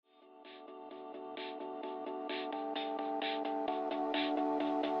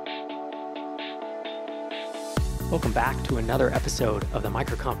Welcome back to another episode of the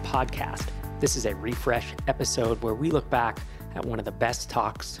MicroConf podcast. This is a refresh episode where we look back at one of the best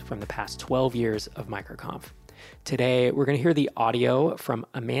talks from the past 12 years of MicroConf. Today, we're going to hear the audio from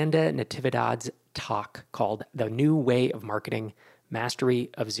Amanda Natividad's talk called The New Way of Marketing, Mastery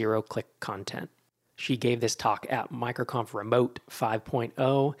of Zero-Click Content. She gave this talk at MicroConf Remote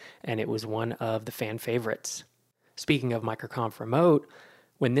 5.0, and it was one of the fan favorites. Speaking of MicroConf Remote,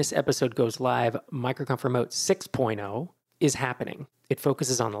 when this episode goes live, MicroConf Remote 6.0 is happening. It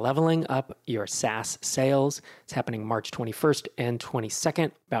focuses on leveling up your SaaS sales. It's happening March 21st and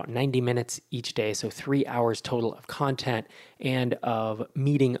 22nd, about 90 minutes each day, so 3 hours total of content and of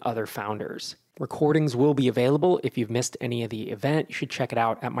meeting other founders. Recordings will be available. If you've missed any of the event, you should check it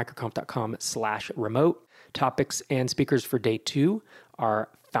out at microconf.com/remote. Topics and speakers for day 2 are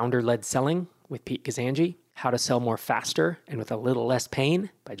founder-led selling with Pete Gazanji, how to sell more faster and with a little less pain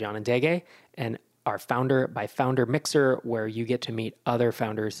by John and Dege, and our founder by founder mixer, where you get to meet other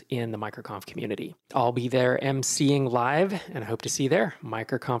founders in the MicroConf community. I'll be there emceeing live, and I hope to see you there,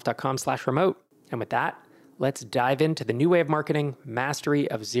 microconf.com/remote. And with that, let's dive into the new way of marketing,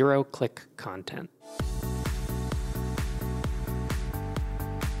 mastery of zero-click content.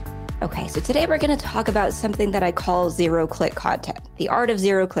 Okay, so today we're going to talk about something that I call zero-click content, the art of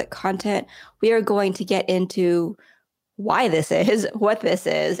zero-click content. We are going to get into why this is, what this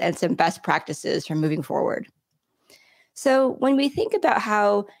is, and some best practices for moving forward. So when we think about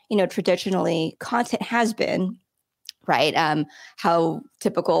how, traditionally content has been, right, how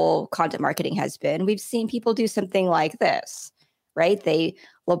typical content marketing has been, we've seen people do something like this, right? They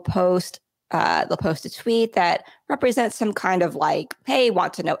will post a tweet that represents some kind of like, hey,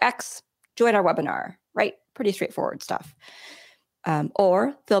 want to know X? Join our webinar, right? Pretty straightforward stuff.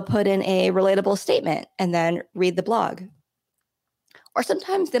 Or they'll put in a relatable statement and then read the blog. Or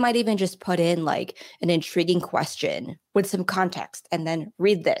sometimes they might even just put in like an intriguing question with some context and then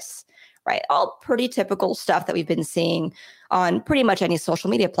read this, right? All pretty typical stuff that we've been seeing on pretty much any social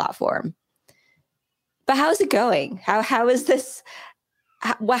media platform. But how's it going? How is this?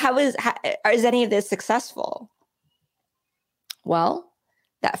 Is any of this successful? Well,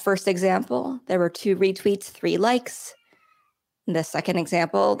 that first example, there were 2 retweets, 3 likes. In the second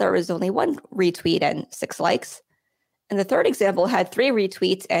example, there was only 1 retweet and 6 likes. And the third example had 3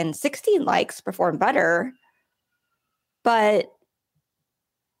 retweets and 16 likes, performed better. But,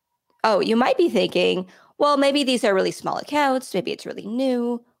 you might be thinking, well, maybe these are really small accounts. Maybe it's really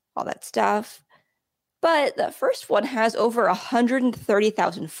new, all that stuff. But the first one has over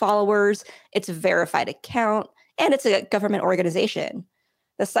 130,000 followers. It's a verified account, and it's a government organization.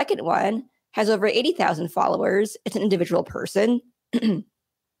 The second one has over 80,000 followers. It's an individual person,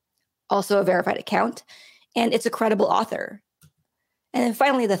 also a verified account, and it's a credible author. And then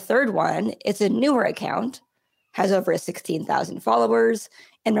finally, the third one, it's a newer account, has over 16,000 followers,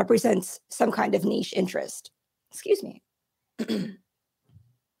 and represents some kind of niche interest. Excuse me.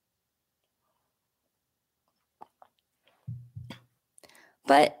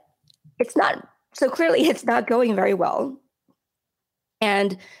 But it's not, so clearly it's not going very well.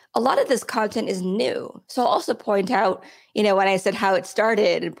 And a lot of this content is new. So I'll also point out, when I said how it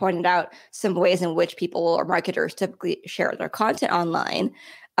started and pointed out some ways in which people or marketers typically share their content online,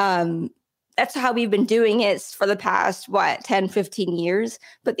 that's how we've been doing it for the past, 10, 15 years.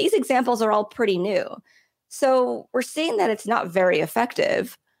 But these examples are all pretty new. So we're seeing that it's not very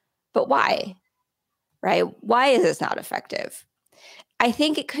effective. But why? Right? Why is this not effective? I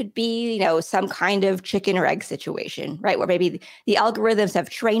think it could be, some kind of chicken or egg situation, right? Where maybe the algorithms have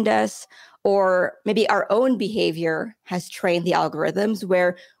trained us, or maybe our own behavior has trained the algorithms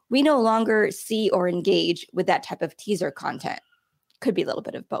where we no longer see or engage with that type of teaser content. Could be a little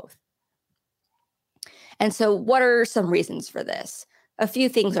bit of both. And so what are some reasons for this? A few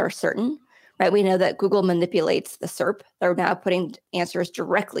things are certain, right? We know that Google manipulates the SERP. They're now putting answers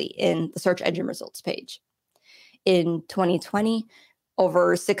directly in the search engine results page. In 2020,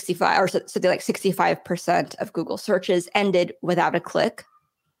 over 65% of Google searches ended without a click,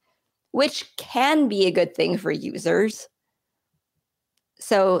 which can be a good thing for users.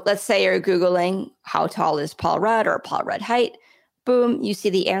 So let's say you're Googling, how tall is Paul Rudd or Paul Rudd height? Boom, you see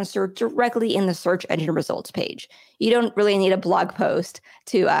the answer directly in the search engine results page. You don't really need a blog post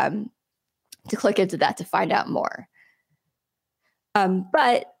to click into that to find out more.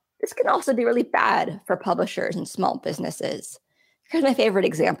 But this can also be really bad for publishers and small businesses. Here's my favorite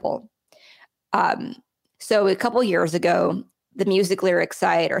example. So a couple years ago, the music lyric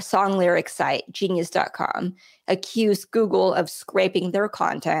site or song lyric site, genius.com, accused Google of scraping their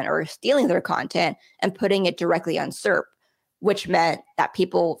content or stealing their content and putting it directly on SERP, which meant that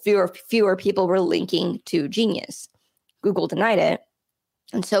fewer people were linking to Genius. Google denied it.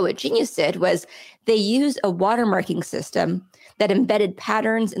 And so what Genius did was they used a watermarking system that embedded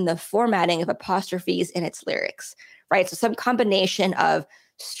patterns in the formatting of apostrophes in its lyrics, right? So some combination of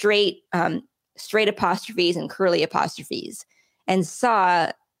straight apostrophes and curly apostrophes, and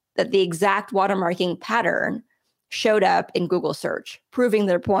saw that the exact watermarking pattern showed up in Google search, proving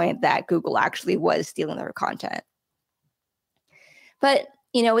their point that Google actually was stealing their content. But,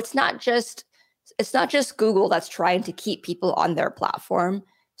 it's not just Google that's trying to keep people on their platform.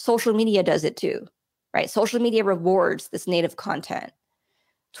 Social media does it too, right? Social media rewards this native content.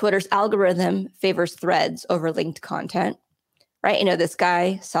 Twitter's algorithm favors threads over linked content, right? This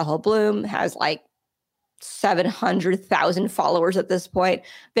guy, Sahil Bloom, has like 700,000 followers at this point,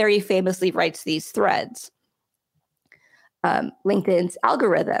 very famously writes these threads. LinkedIn's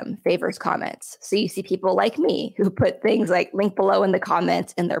algorithm favors comments. So you see people like me who put things like link below in the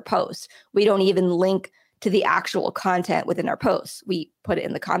comments in their posts. We don't even link to the actual content within our posts. We put it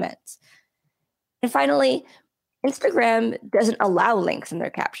in the comments. And finally, Instagram doesn't allow links in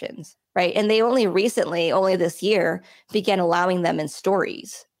their captions, right? And they only this year, began allowing them in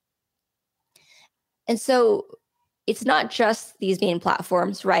stories. And so it's not just these main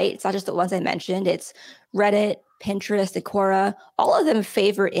platforms, right? It's not just the ones I mentioned. It's Reddit, Pinterest, Quora. All of them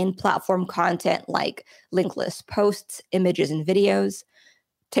favor in-platform content like linkless posts, images, and videos.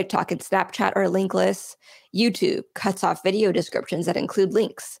 TikTok and Snapchat are linkless. YouTube cuts off video descriptions that include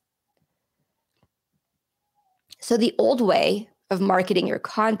links. So the old way of marketing your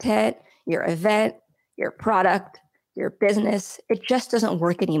content, your event, your product, your business, it just doesn't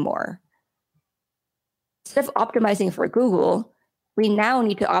work anymore. Instead of optimizing for Google, we now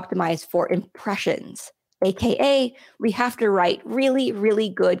need to optimize for impressions, AKA we have to write really, really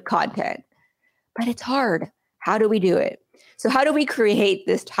good content. But it's hard. How do we do it? So how do we create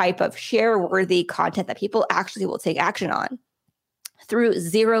this type of share-worthy content that people actually will take action on? Through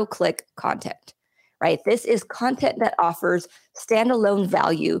zero-click content, right? This is content that offers standalone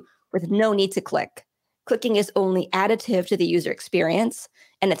value with no need to click. Clicking is only additive to the user experience,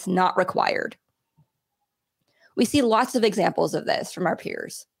 and it's not required. We see lots of examples of this from our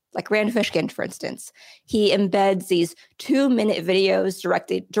peers, like Rand Fishkin, for instance. He embeds these 2-minute videos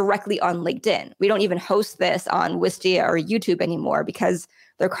directly on LinkedIn. We don't even host this on Wistia or YouTube anymore because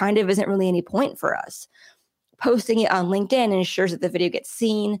there kind of isn't really any point for us. Posting it on LinkedIn ensures that the video gets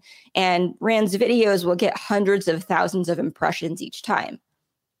seen, and Rand's videos will get hundreds of thousands of impressions each time.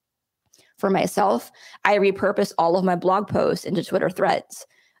 For myself, I repurpose all of my blog posts into Twitter threads.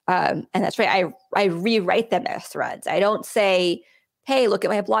 And that's right. I rewrite them as threads. I don't say, hey, look at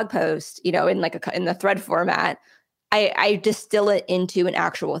my blog post, in the thread format. I distill it into an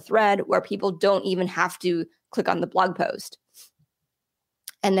actual thread where people don't even have to click on the blog post.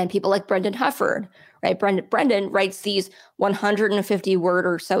 And then people like Brendan Hufford, right? Brendan writes these 150 word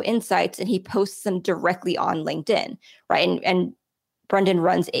or so insights, and he posts them directly on LinkedIn, right? And Brendan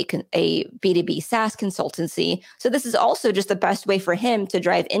runs a B2B SaaS consultancy. So this is also just the best way for him to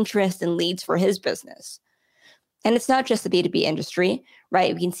drive interest and leads for his business. And it's not just the B2B industry,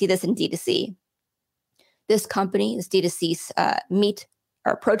 right? We can see this in D2C. This company, this D2C meat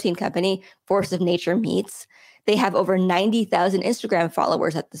or protein company, Force of Nature Meats, they have over 90,000 Instagram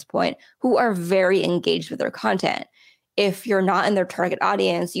followers at this point who are very engaged with their content. If you're not in their target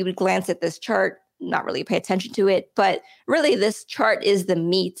audience, you would glance at this chart, not really pay attention to it, but really this chart is the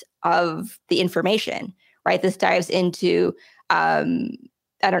meat of the information, right? This dives into, I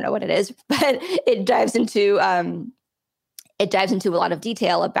don't know what it is, but it dives into a lot of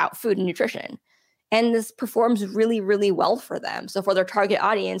detail about food and nutrition. And this performs really, really well for them. So for their target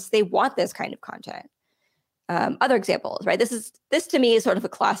audience, they want this kind of content. Other examples, right? This to me is sort of a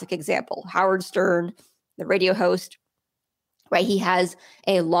classic example. Howard Stern, the radio host, right? He has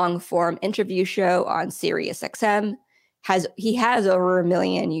a long form interview show on Sirius XM. He has over 1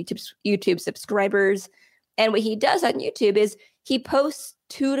 million YouTube subscribers. And what he does on YouTube is he posts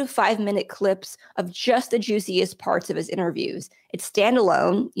 2 to 5 minute clips of just the juiciest parts of his interviews. It's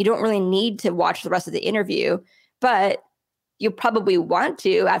standalone. You don't really need to watch the rest of the interview, but you probably want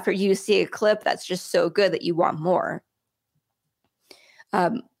to after you see a clip that's just so good that you want more.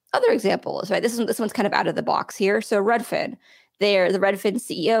 Other examples, right? This one's kind of out of the box here. So Redfin, the Redfin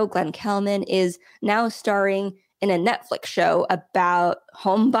CEO, Glenn Kelman, is now starring in a Netflix show about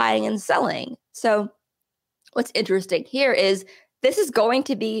home buying and selling. So what's interesting here is this is going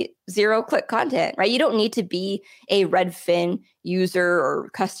to be zero-click content, right? You don't need to be a Redfin user or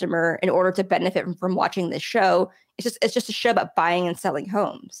customer in order to benefit from watching this show. It's just a show about buying and selling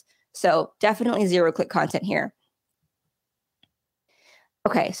homes. So definitely zero-click content here.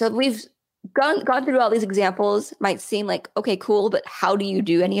 Okay, so we've gone through all these examples. Might seem like, okay, cool, but how do you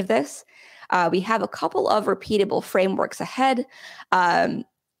do any of this? We have a couple of repeatable frameworks ahead.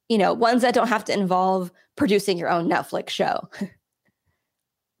 Ones that don't have to involve producing your own Netflix show.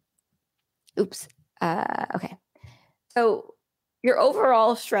 Oops. Okay. So your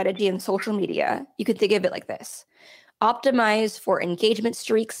overall strategy in social media, you could think of it like this. Optimize for engagement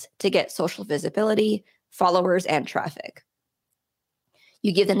streaks to get social visibility, followers, and traffic.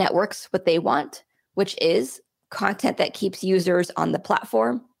 You give the networks what they want, which is content that keeps users on the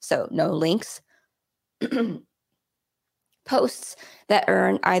platform, so no links. Posts that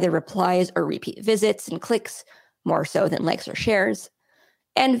earn either replies or repeat visits and clicks, more so than likes or shares.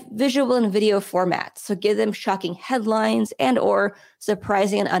 And visual and video formats, so give them shocking headlines and or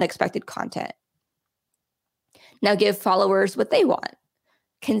surprising and unexpected content. Now give followers what they want.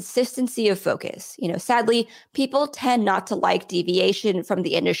 Consistency of focus. Sadly, people tend not to like deviation from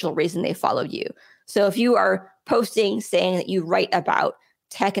the initial reason they followed you. So if you are posting saying that you write about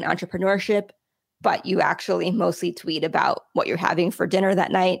tech and entrepreneurship, but you actually mostly tweet about what you're having for dinner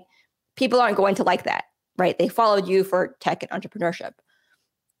that night, people aren't going to like that, right? They followed you for tech and entrepreneurship.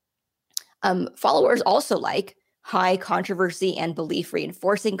 Followers also like high controversy and belief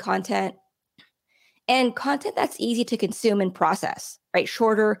reinforcing content and content that's easy to consume and process, right?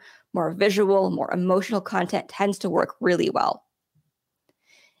 Shorter, more visual, more emotional content tends to work really well.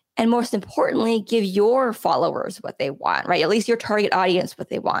 And most importantly, give your followers what they want, right? At least your target audience what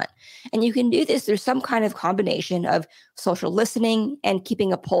they want. And you can do this through some kind of combination of social listening and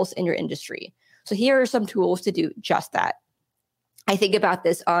keeping a pulse in your industry. So here are some tools to do just that. I think about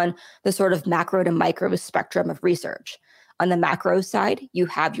this on the sort of macro to micro spectrum of research. On the macro side, you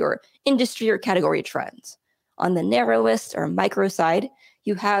have your industry or category trends. On the narrowest or micro side,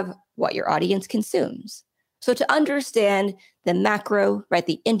 you have what your audience consumes. So to understand the macro, right,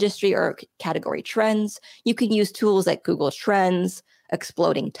 the industry or category trends, you can use tools like Google Trends,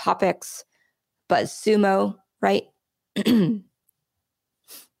 Exploding Topics, BuzzSumo, right? On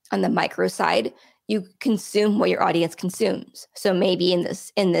the micro side, you consume what your audience consumes. So maybe in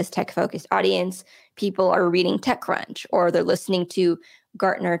this tech-focused audience, people are reading TechCrunch or they're listening to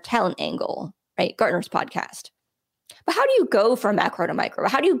Gartner Talent Angle, right? Gartner's podcast. But how do you go from macro to micro?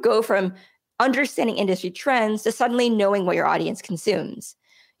 How do you go from understanding industry trends to suddenly knowing what your audience consumes?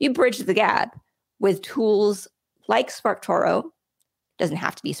 You bridge the gap with tools like SparkToro. Doesn't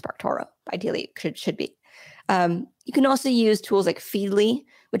have to be SparkToro. Ideally, it should be. You can also use tools like Feedly,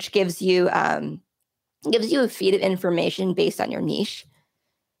 which gives you a feed of information based on your niche.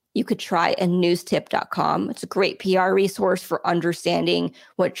 You could try a newstip.com. It's a great PR resource for understanding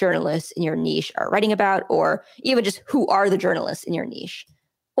what journalists in your niche are writing about, or even just who are the journalists in your niche.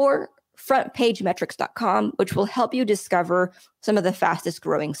 Or frontpagemetrics.com, which will help you discover some of the fastest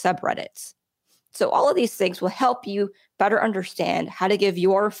growing subreddits. So all of these things will help you better understand how to give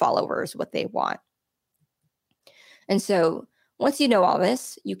your followers what they want. And so once you know all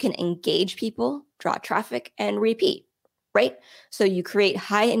this, you can engage people, draw traffic, and repeat, right? So you create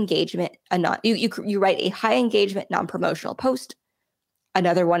high engagement, you write a high engagement non-promotional post,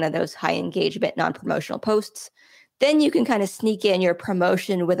 another one of those high engagement non-promotional posts. Then you can kind of sneak in your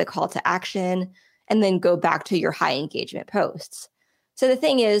promotion with a call to action and then go back to your high engagement posts. So the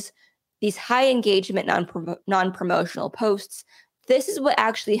thing is, these high engagement non-promotional posts, this is what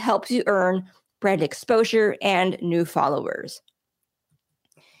actually helps you earn brand exposure and new followers.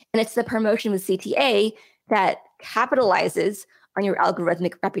 And it's the promotion with CTA that capitalizes on your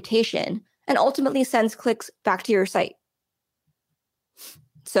algorithmic reputation and ultimately sends clicks back to your site.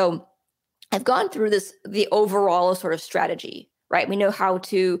 So I've gone through the overall sort of strategy, right? We know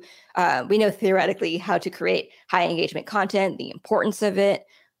theoretically how to create high engagement content, the importance of it,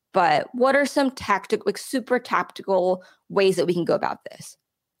 but what are some super tactical ways that we can go about this?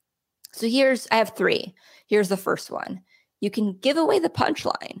 So I have 3. Here's the first one. You can give away the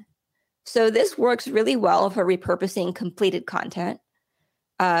punchline. So this works really well for repurposing completed content.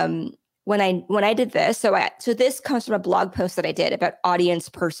 When I did this, so this comes from a blog post that I did about audience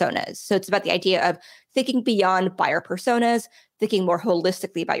personas. So it's about the idea of thinking beyond buyer personas, thinking more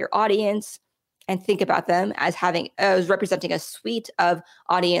holistically about your audience, and think about them as representing a suite of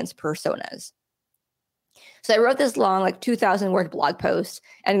audience personas. So I wrote this long, 2,000-word blog post,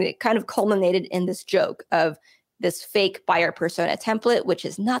 and it kind of culminated in this joke of this fake buyer persona template, which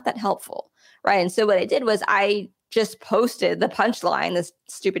is not that helpful, right? And so what I did was I just posted the punchline, this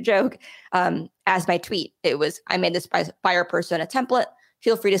stupid joke, as my tweet. It was, I made this buyer persona template.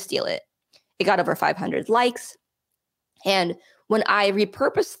 Feel free to steal it. It got over 500 likes. And when I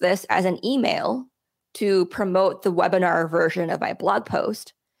repurposed this as an email, to promote the webinar version of my blog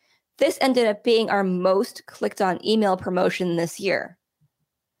post. This ended up being our most clicked on email promotion this year.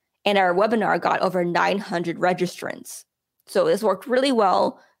 And our webinar got over 900 registrants. So this worked really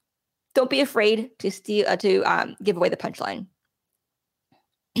well. Don't be afraid to give away the punchline.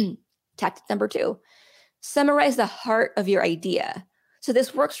 Tactic number 2, summarize the heart of your idea. So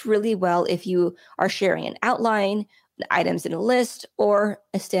this works really well if you are sharing an outline, items in a list, or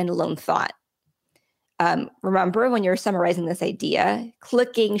a standalone thought. Remember, when you're summarizing this idea,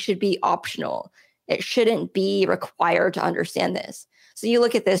 clicking should be optional. It shouldn't be required to understand this. So you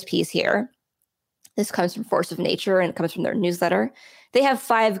look at this piece here. This comes from Force of Nature and it comes from their newsletter. They have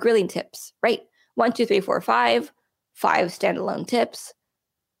 5 grilling tips, right? 1, 2, 3, 4, 5 standalone tips.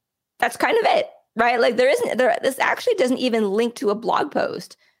 That's kind of it, right? Like this actually doesn't even link to a blog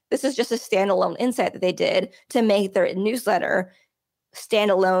post. This is just a standalone insight that they did to make their newsletter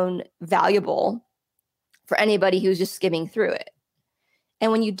standalone valuable for anybody who's just skimming through it.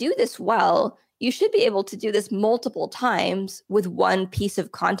 And when you do this well, you should be able to do this multiple times with one piece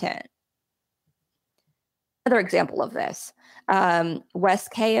of content. Another example of this, Wes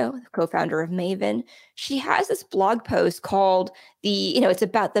Kao, co-founder of Maven, she has this blog post called it's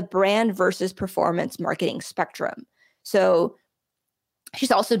about the brand versus performance marketing spectrum. So she's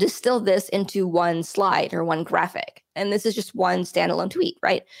also distilled this into one slide or one graphic. And this is just one standalone tweet,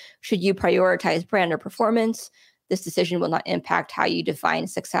 right? Should you prioritize brand or performance? This decision will not impact how you define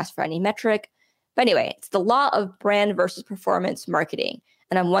success for any metric. But anyway, it's the law of brand versus performance marketing.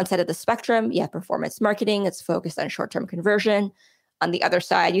 And on one side of the spectrum, you have performance marketing. It's focused on short-term conversion. On the other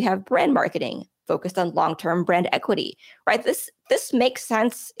side, you have brand marketing focused on long-term brand equity, right? This makes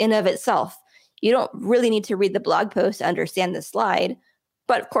sense in of itself. You don't really need to read the blog post to understand this slide,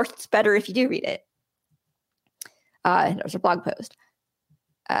 but of course, it's better if you do read it. There's a blog post.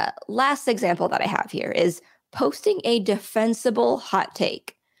 Last example that I have here is posting a defensible hot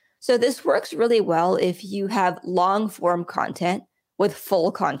take. So this works really well if you have long-form content with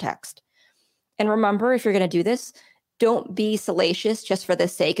full context. And remember, if you're going to do this, don't be salacious just for the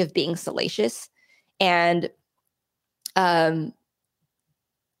sake of being salacious. And after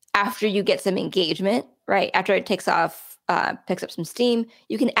you get some engagement, right, after it picks up some steam,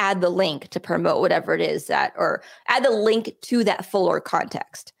 you can add the link to promote whatever it is or add the link to that fuller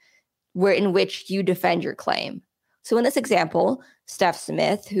context in which you defend your claim. So in this example, Steph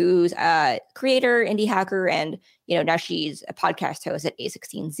Smith, who's a creator, indie hacker, and now she's a podcast host at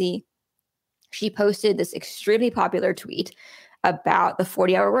A16Z, she posted this extremely popular tweet about the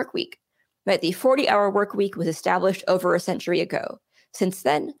 40-hour work week. Right? The 40-hour work week was established over a century ago. Since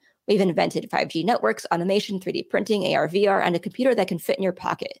then, we've invented 5G networks, automation, 3D printing, AR, VR, and a computer that can fit in your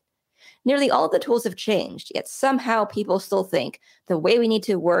pocket. Nearly all of the tools have changed, yet somehow people still think the way we need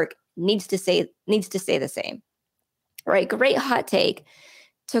to work needs to stay the same. Right, great hot take.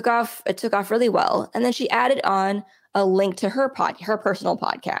 It took off really well, and then she added on a link to her personal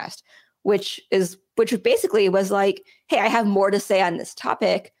podcast, which basically was like, "Hey, I have more to say on this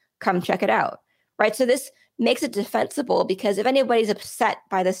topic. Come check it out." Right, so this makes it defensible because if anybody's upset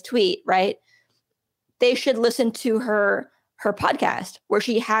by this tweet, right, they should listen to her podcast where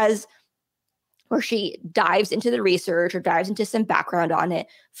she dives into the research or dives into some background on it,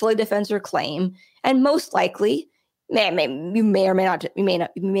 fully defends her claim, and most likely. You may or may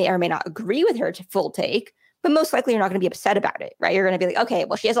not agree with her full take, but most likely you're not going to be upset about it, right? You're going to be like, okay,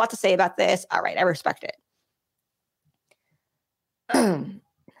 well, she has a lot to say about this. All right, I respect it.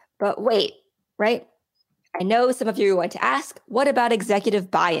 But wait, right? I know some of you want to ask, what about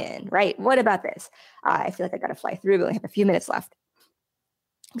executive buy-in, right? What about this? I feel like I got to fly through. We only have a few minutes left.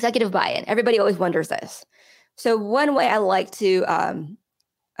 Executive buy-in. Everybody always wonders this. So one way I like to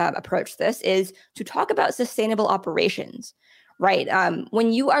approach this is to talk about sustainable operations, right?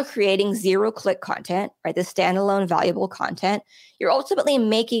 When you are creating zero-click content, right, the standalone valuable content, you're ultimately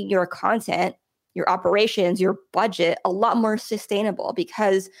making your content, your operations, your budget a lot more sustainable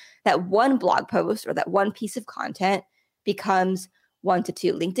because that one blog post or that one piece of content becomes 1 to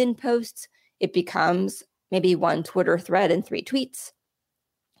 2 LinkedIn posts. It becomes maybe 1 Twitter thread and 3 tweets.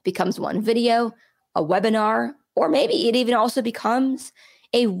 It becomes 1 video, a webinar, or maybe it even also becomes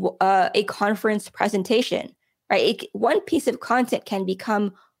a conference presentation, right? One piece of content can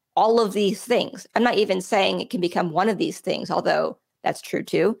become all of these things. I'm not even saying it can become one of these things, although that's true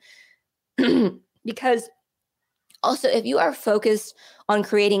too. Because also, if you are focused on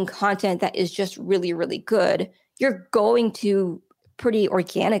creating content that is just really, really good, you're going to pretty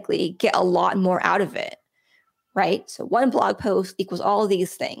organically get a lot more out of it, right? So one blog post equals all of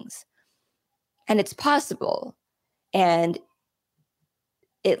these things. And it's possible. And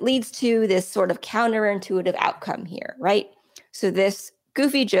it leads to this sort of counterintuitive outcome here, right? So this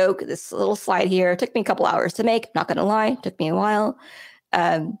goofy joke, this little slide here, took me a couple hours to make. Not going to lie, took me a while.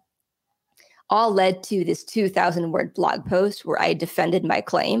 All led to this 2,000-word blog post where I defended my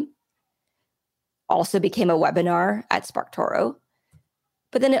claim. Also became a webinar at SparkToro.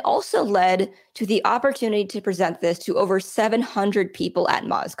 But then it also led to the opportunity to present this to over 700 people at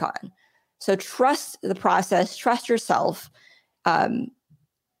MozCon. So trust the process, trust yourself,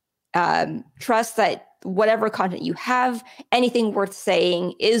 trust that whatever content you have, anything worth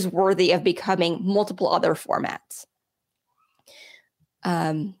saying is worthy of becoming multiple other formats.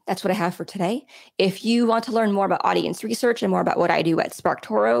 That's what I have for today. If you want to learn more about audience research and more about what I do at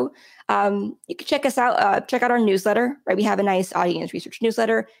SparkToro, you can check us out. Check out our newsletter, right? We have a nice audience research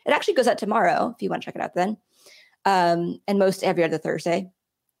newsletter. It actually goes out tomorrow if you want to check it out then. And most every other Thursday.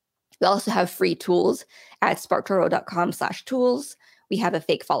 We also have free tools at sparktoro.com/tools. We have a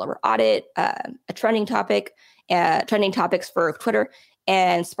fake follower audit, a trending topics for Twitter,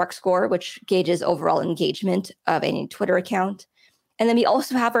 and Spark Score, which gauges overall engagement of any Twitter account. And then we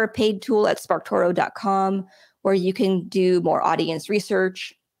also have our paid tool at sparktoro.com, where you can do more audience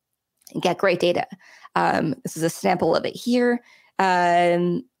research and get great data. This is a sample of it here.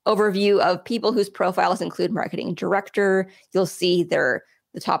 Overview of people whose profiles include marketing director. You'll see the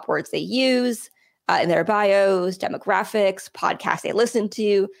top words they use in their bios, demographics, podcasts they listen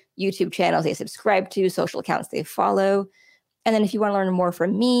to, YouTube channels they subscribe to, social accounts they follow. And then if you want to learn more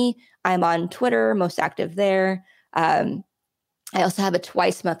from me, I'm on Twitter, most active there. I also have a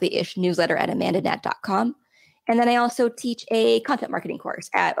twice monthly-ish newsletter at amandanat.com. And then I also teach a content marketing course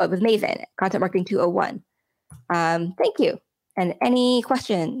with Maven, Content Marketing 201. Thank you. And any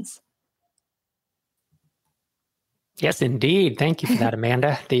questions? Yes, indeed. Thank you for that,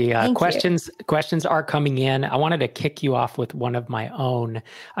 Amanda. The questions are coming in. I wanted to kick you off with one of my own.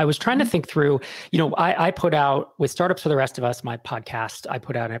 I was trying to think through, I put out with Startups for the Rest of Us, my podcast, I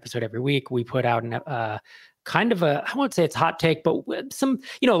put out an episode every week. We put out kind of I won't say it's hot take, but some,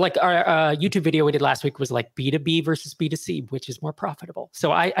 like our YouTube video we did last week was like B2B versus B2C, which is more profitable.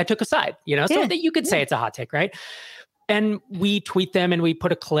 So I took a side, so that you could say it's a hot take, right? And we tweet them and we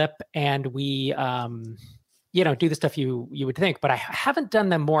put a clip and we, do the stuff you would think, but I haven't done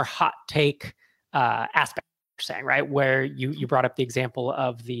the more hot take aspect, saying, right? Where you brought up the example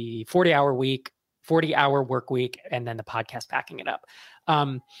of the 40-hour work week, and then the podcast backing it up.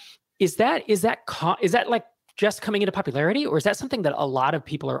 Is that like just coming into popularity, or is that something that a lot of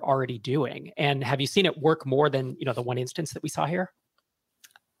people are already doing? And have you seen it work more than, the one instance that we saw here?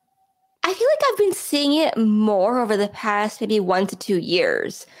 I feel like I've been seeing it more over the past maybe 1 to 2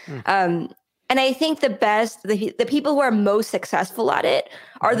 years. And I think the people who are most successful at it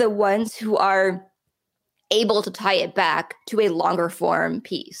are the ones who are able to tie it back to a longer form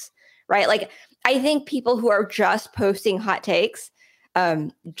piece, right? Like, I think people who are just posting hot takes,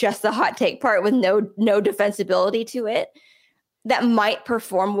 just the hot take part with no defensibility to it, that might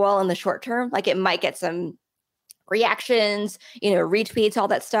perform well in the short term. Like, it might get some reactions, retweets, all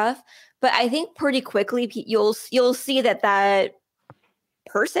that stuff. But I think pretty quickly you'll see that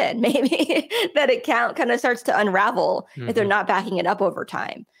person, maybe that account kind of starts to unravel if they're not backing it up over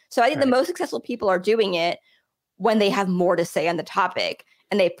time. So I think the most successful people are doing it when they have more to say on the topic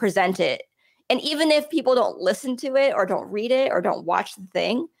and they present it. And even if people don't listen to it or don't read it or don't watch the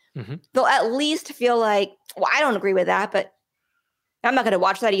thing, they'll at least feel like, well, I don't agree with that, but I'm not going to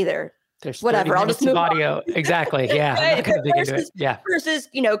watch that either. There's whatever. I'll just move audio. On. Exactly. Yeah. I'm not gonna dig into it. Yeah. Versus,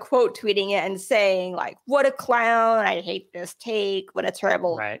 quote tweeting it and saying like, what a clown. I hate this take. What a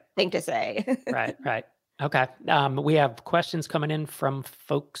terrible thing to say. Right. Okay. We have questions coming in from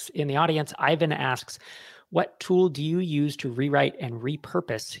folks in the audience. Ivan asks, what tool do you use to rewrite and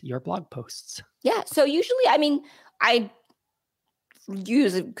repurpose your blog posts? Yeah. So usually, I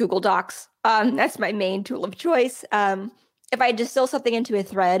use Google Docs. That's my main tool of choice. If I distill something into a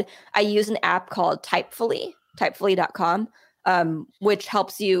thread, I use an app called typefully.com, which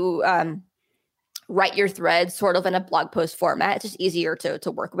helps you write your thread sort of in a blog post format. It's just easier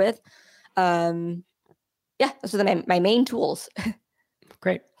to work with. Those are my main tools.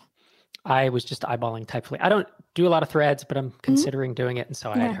 Great. I was just eyeballing Typefully. I don't do a lot of threads, but I'm considering doing it. And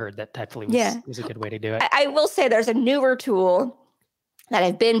so I had heard that Typefully was a good way to do it. I will say there's a newer tool that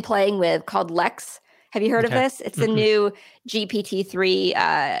I've been playing with called Lex. Have you heard of this? It's the new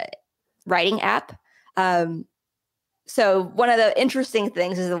GPT-3 writing app. So one of the interesting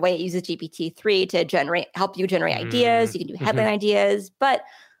things is the way it uses GPT-3 to help you generate ideas. You can do headline ideas, but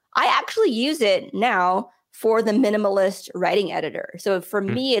I actually use it now for the minimalist writing editor. So for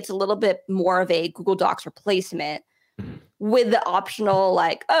me, it's a little bit more of a Google Docs replacement with the optional,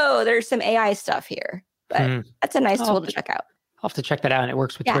 like, oh, there's some AI stuff here. But that's a nice tool to check out. I'll have to check that out. And it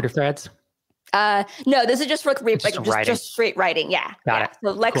works with Twitter threads? No, this is just for just straight writing. Yeah. Got it.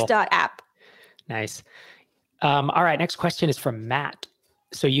 So Lex.app. Nice. All right. Next question is from Matt.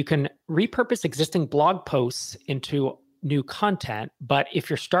 So you can repurpose existing blog posts into new content, but if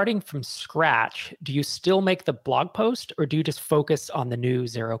you're starting from scratch, do you still make the blog post or do you just focus on the new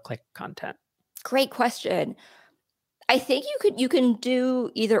zero-click content? Great question. I think you can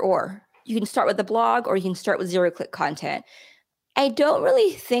do either or. You can start with the blog or you can start with zero-click content. I don't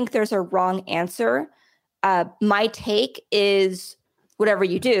really think there's a wrong answer. My take is whatever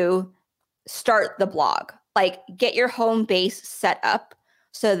you do, start the blog. Like get your home base set up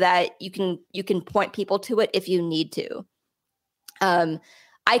so that you can point people to it if you need to.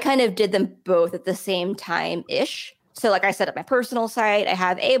 I kind of did them both at the same time-ish. So like I set up my personal site, I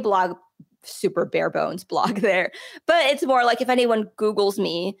have a blog, super bare bones blog there, but it's more like if anyone Googles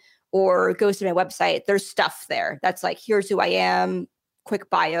me or goes to my website, there's stuff there that's like, here's who I am, quick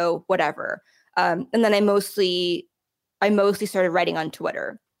bio, whatever. And then I mostly started writing on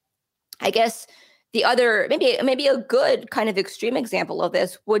Twitter. I guess the other, maybe a good kind of extreme example of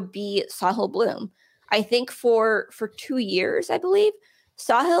this would be Sahil Bloom. I think for 2 years, I believe,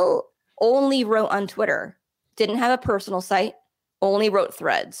 Sahil only wrote on Twitter, didn't have a personal site, only wrote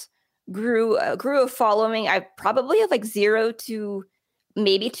threads, grew a following. I probably have like 0 to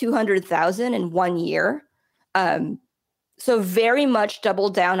maybe 200,000 in 1 year. So very much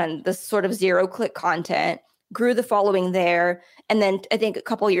doubled down on this sort of zero-click content, grew the following there. And then I think a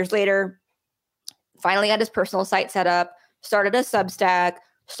couple of years later, finally got his personal site set up, started a Substack,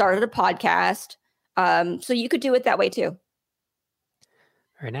 started a podcast. So you could do it that way too.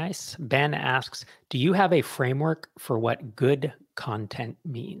 Very nice. Ben asks, do you have a framework for what good content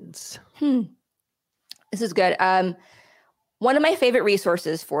means? This is good. One of my favorite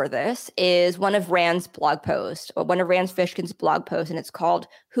resources for this is one of Rand's blog posts, or one of Rand Fishkin's blog posts, and it's called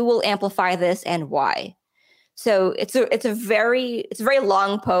 "Who Will Amplify This and Why?" So it's a very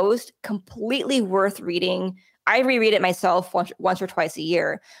long post, completely worth reading. I reread it myself once or twice a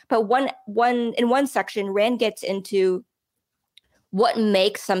year. But in one section, Rand gets into what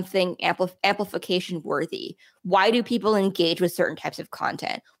makes something amplification worthy. Why do people engage with certain types of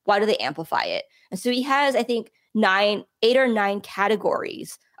content? Why do they amplify it? And so he has, I think, 8 or 9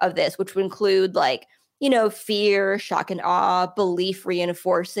 categories of this, which would include like, fear, shock and awe, belief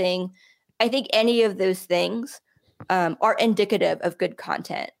reinforcing. I think any of those things are indicative of good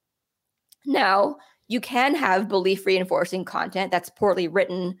content. Now, you can have belief reinforcing content that's poorly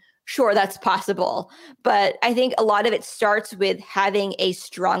written. Sure, that's possible. But I think a lot of it starts with having a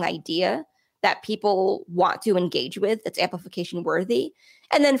strong idea that people want to engage with, that's amplification worthy.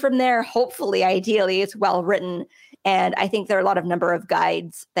 And then from there, hopefully, ideally, it's well written. And I think there are a lot of number of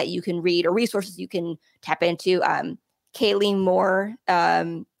guides that you can read or resources you can tap into. Kaylee Moore,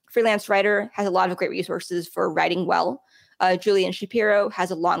 freelance writer, has a lot of great resources for writing well. Julian Shapiro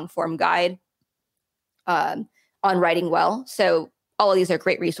has a long form guide on writing well. So all of these are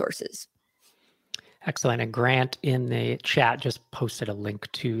great resources. Excellent. And Grant in the chat just posted a link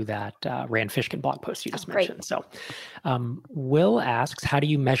to that Rand Fishkin blog post you just mentioned. Great. So Will asks, how do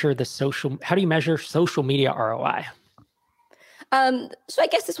you measure social media ROI? So I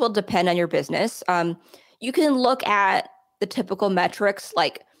guess this will depend on your business. You can look at the typical metrics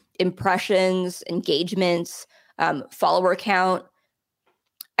like impressions, engagements, follower count.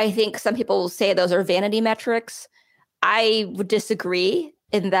 I think some people will say those are vanity metrics. I would disagree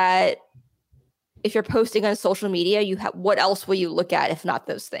in that if you're posting on social media, what else will you look at if not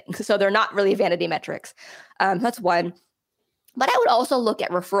those things? So they're not really vanity metrics. That's one. But I would also look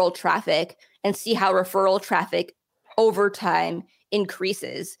at referral traffic and see how referral traffic over time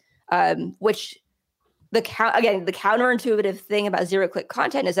increases, which the counterintuitive thing about zero-click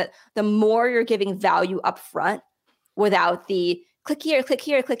content is that the more you're giving value up front without the click here, click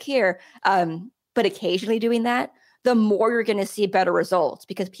here, click here, but occasionally doing that, the more you're going to see better results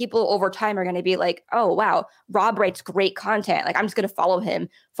because people over time are going to be like, oh, wow, Rob writes great content. Like, I'm just going to follow him,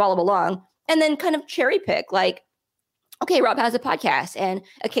 follow along, and then kind of cherry pick like, okay, Rob has a podcast and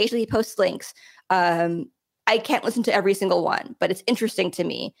occasionally he posts links. I can't listen to every single one, but it's interesting to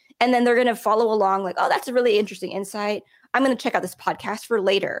me. And then they're going to follow along like, oh, that's a really interesting insight. I'm going to check out this podcast for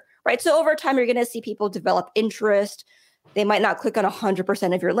later, right? So over time, you're going to see people develop interest. They might not click on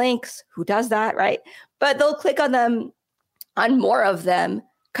 100% of your links. Who does that, right? But they'll click on them, on more of them,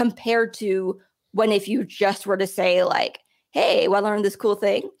 compared to when if you just were to say like, hey, well, I learned this cool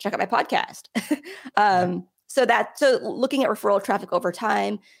thing, check out my podcast. So looking at referral traffic over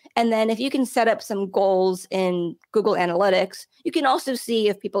time And then if you can set up some goals in Google Analytics, you can also see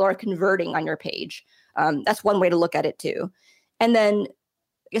if people are converting on your page. That's one way to look at it too. And then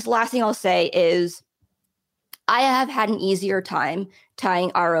I guess the last thing I'll say is I have had an easier time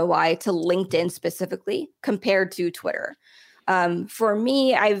tying ROI to LinkedIn specifically compared to Twitter. For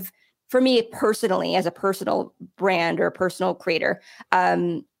me personally, as a personal brand or a personal creator,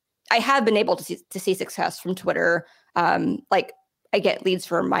 I have been able to see success from Twitter. Like I get leads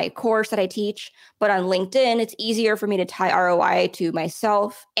for my course that I teach, but on LinkedIn, it's easier for me to tie ROI to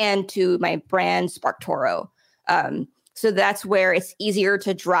myself and to my brand, SparkToro. So that's where it's easier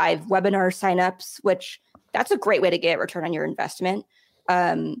to drive webinar signups, which that's a great way to get return on your investment.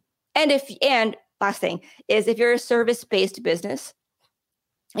 And last thing is if you're a service-based business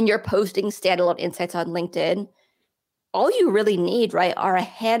and you're posting standalone insights on LinkedIn, all you really need, right, are a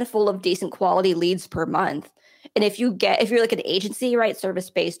handful of decent quality leads per month. And if you're like an agency, right,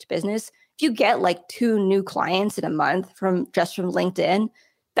 service-based business, if you get like 2 new clients in a month from LinkedIn,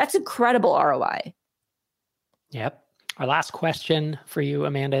 that's incredible ROI. Yep. Our last question for you,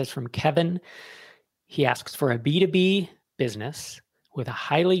 Amanda, is from Kevin. He asks, for a B2B business with a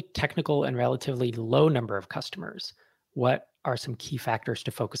highly technical and relatively low number of customers, what are some key factors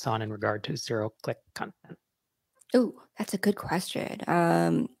to focus on in regard to zero-click content? Oh, that's a good question.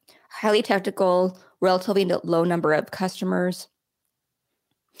 Highly technical, relatively low number of customers.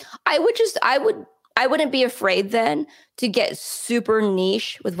 I wouldn't be afraid then to get super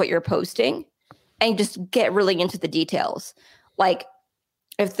niche with what you're posting and just get really into the details. Like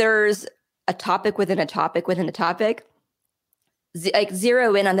if there's a topic within a topic within a topic, like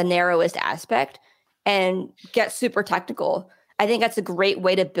zero in on the narrowest aspect and get super technical. I think that's a great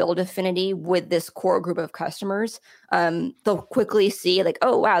way to build affinity with this core group of customers. They'll quickly see like,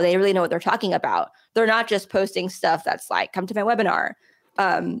 oh, wow, they really know what they're talking about. They're not just posting stuff that's like, come to my webinar.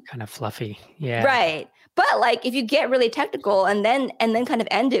 Kind of fluffy. Yeah. Right. But like if you get really technical and then kind of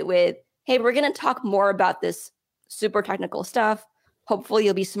end it with, hey, we're going to talk more about this super technical stuff. Hopefully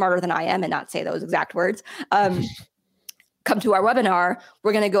you'll be smarter than I am and not say those exact words. Come to our webinar.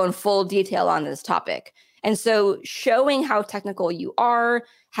 We're going to go in full detail on this topic. And so showing how technical you are,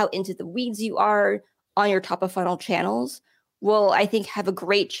 how into the weeds you are on your top of funnel channels will, I think, have a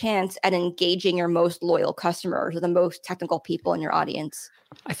great chance at engaging your most loyal customers or the most technical people in your audience.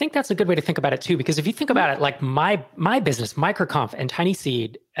 I think that's a good way to think about it too, because if you think about it, like my business, MicroConf and Tiny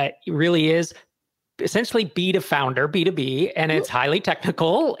Seed, really is essentially B to founder, B2B, and it's highly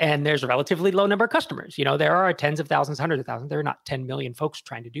technical and there's a relatively low number of customers. You know, there are tens of thousands, hundreds of thousands. There are not 10 million folks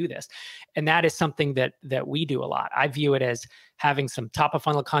trying to do this. And that is something that we do a lot. I view it as having some top of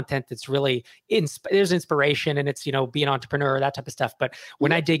funnel content that's really, there's inspiration and it's, you know, be an entrepreneur, that type of stuff. But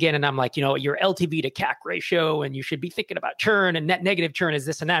when I dig in and I'm like, you know, your LTV to CAC ratio, and you should be thinking about churn and net negative churn is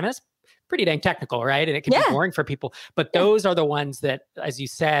this and that. I mean, that's pretty dang technical, right? And it can be boring for people. But those are the ones that, as you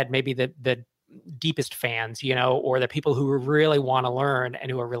said, maybe the deepest fans, you know, or the people who really want to learn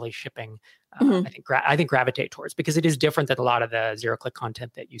and who are really shipping, I think gravitate towards, because it is different than a lot of the zero-click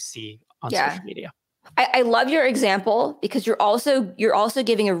content that you see on social media. I love your example because you're also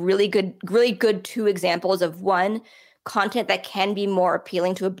giving a really good 2 examples of one, content that can be more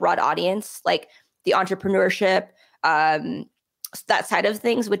appealing to a broad audience, like the entrepreneurship, that side of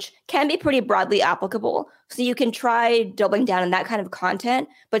things, which can be pretty broadly applicable. So you can try doubling down on that kind of content,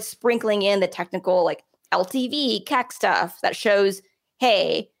 but sprinkling in the technical like LTV, CAC stuff that shows,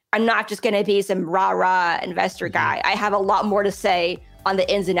 hey, I'm not just going to be some rah-rah investor guy. I have a lot more to say on the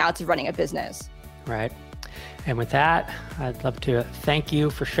ins and outs of running a business. Right. And with that, I'd love to thank you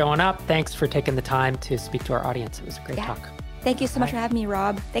for showing up. Thanks for taking the time to speak to our audience. It was a great talk. Thank you so much for having me,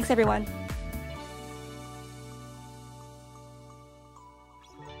 Rob. Thanks, everyone.